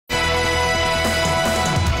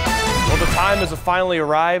time has finally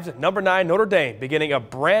arrived. Number 9 Notre Dame beginning a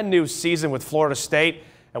brand new season with Florida State,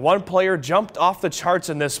 and one player jumped off the charts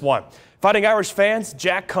in this one. Fighting Irish fans,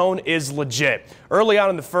 Jack Cohn is legit. Early on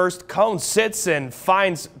in the first, Cohn sits and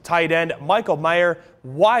finds tight end Michael Mayer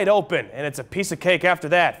wide open, and it's a piece of cake after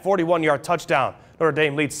that. 41-yard touchdown. Notre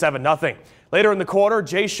Dame leads 7-0. Later in the quarter,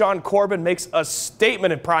 Ja'Shawn Corbin makes a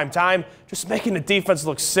statement in prime time, just making the defense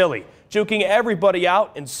look silly, juking everybody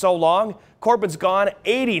out in so long. Corbin's gone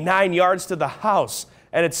 89 yards to the house,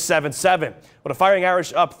 and it's 7-7. With the Fighting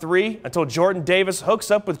Irish up 3 until Jordan Davis hooks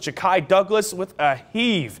up with Ja'Kai Douglas with a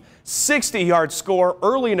heave 60-yard score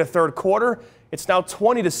early in the third quarter. It's now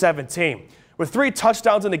 20-17. With 3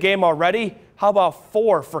 touchdowns in the game already, how about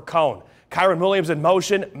 4 for Cohn? Kyron Williams in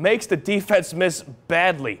motion makes the defense miss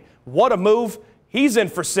badly. What a move. He's in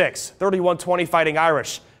for 6. 31-20 Fighting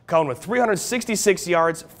Irish. Cohn with 366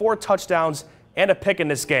 yards, 4 touchdowns, and a pick in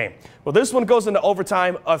this game. Well, this one goes into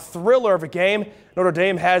overtime, a thriller of a game. Notre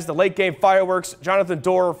Dame has the late game fireworks. Jonathan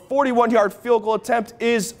Doerer, 41-yard field goal attempt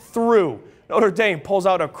is through. Notre Dame pulls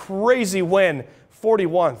out a crazy win,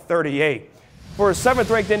 41-38. For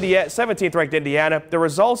 17th ranked Indiana, the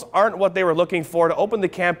results aren't what they were looking for to open the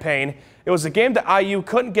campaign. It was a game that IU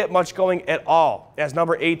couldn't get much going at all, as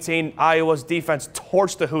number 18 Iowa's defense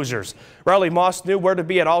torched the Hoosiers. Riley Moss knew where to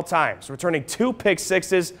be at all times, returning 2 pick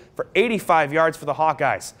sixes for 85 yards for the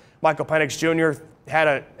Hawkeyes. Michael Penix Jr.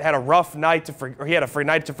 had a rough night he had a free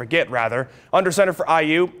night to forget rather. Under center for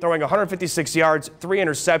IU, throwing 156 yards, 3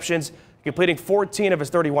 interceptions, completing 14 of his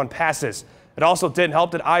 31 passes. It also didn't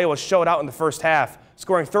help that Iowa showed out in the first half,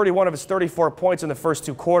 scoring 31 of its 34 points in the first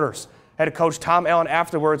 2 quarters. Head coach Tom Allen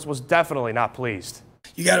afterwards was definitely not pleased.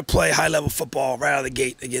 You got to play high-level football right out of the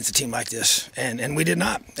gate against a team like this, and we did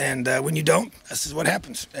not. And when you don't, this is what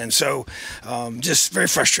happens. And so, just very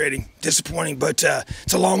frustrating, disappointing. But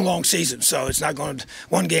it's a long season, so it's not going to.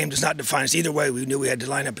 One game does not define us. Either way, we knew we had to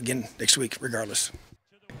line up again next week, regardless.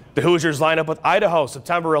 The Hoosiers line up with Idaho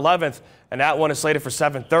September 11th, and that one is slated for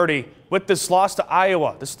 7:30. With this loss to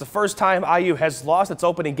Iowa, this is the first time IU has lost its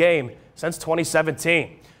opening game since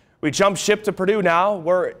 2017. We jump ship to Purdue now,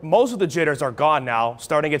 where most of the jitters are gone now,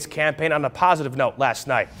 starting its campaign on a positive note last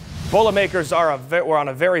night. Boilermakers were on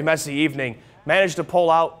a very messy evening, managed to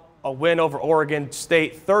pull out a win over Oregon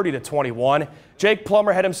State 30-21. Jake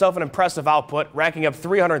Plummer had himself an impressive output, racking up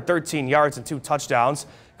 313 yards and 2 touchdowns,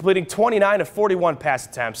 completing 29 of 41 pass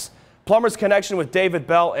attempts. Plummer's connection with David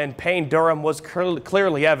Bell and Payne Durham was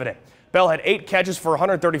clearly evident. Bell had 8 catches for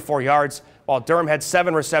 134 yards, while Durham had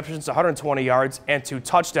 7 receptions, 120 yards, and 2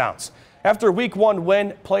 touchdowns. After a Week 1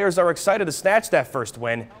 win, players are excited to snatch that first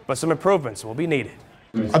win, but some improvements will be needed.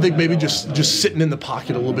 I think maybe just sitting in the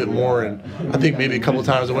pocket a little bit more, and I think maybe a couple of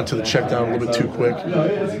times I went to the check down a little bit too quick.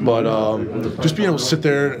 But just being able to sit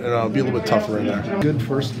there and be a little bit tougher in there. Good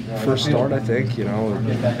first start, I think. You know,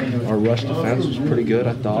 our rush defense was pretty good,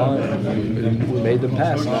 I thought, and we made them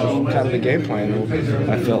pass. And that was kind of the game plan.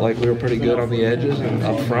 I felt like we were pretty good on the edges and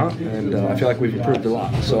up front, and I feel like we've improved a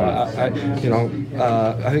lot. So I think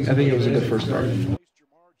it was a good first start.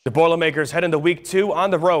 The Boilermakers head into Week 2 on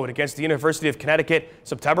the road against the University of Connecticut,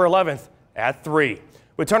 September 11th at 3.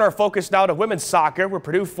 We turn our focus now to women's soccer, where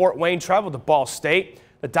Purdue Fort Wayne traveled to Ball State.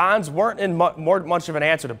 The Dons weren't in much of an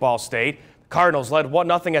answer to Ball State. The Cardinals led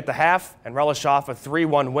 1-0 at the half and relished off a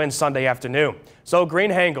 3-1 win Sunday afternoon. So Green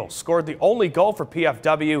Hangel scored the only goal for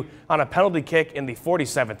PFW on a penalty kick in the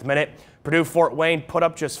 47th minute. Purdue Fort Wayne put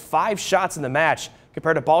up just 5 shots in the match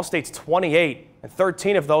compared to Ball State's 28, and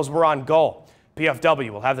 13 of those were on goal.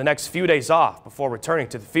 PFW will have the next few days off before returning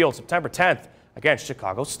to the field September 10th against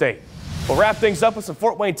Chicago State. We'll wrap things up with some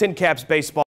Fort Wayne Tin Caps baseball.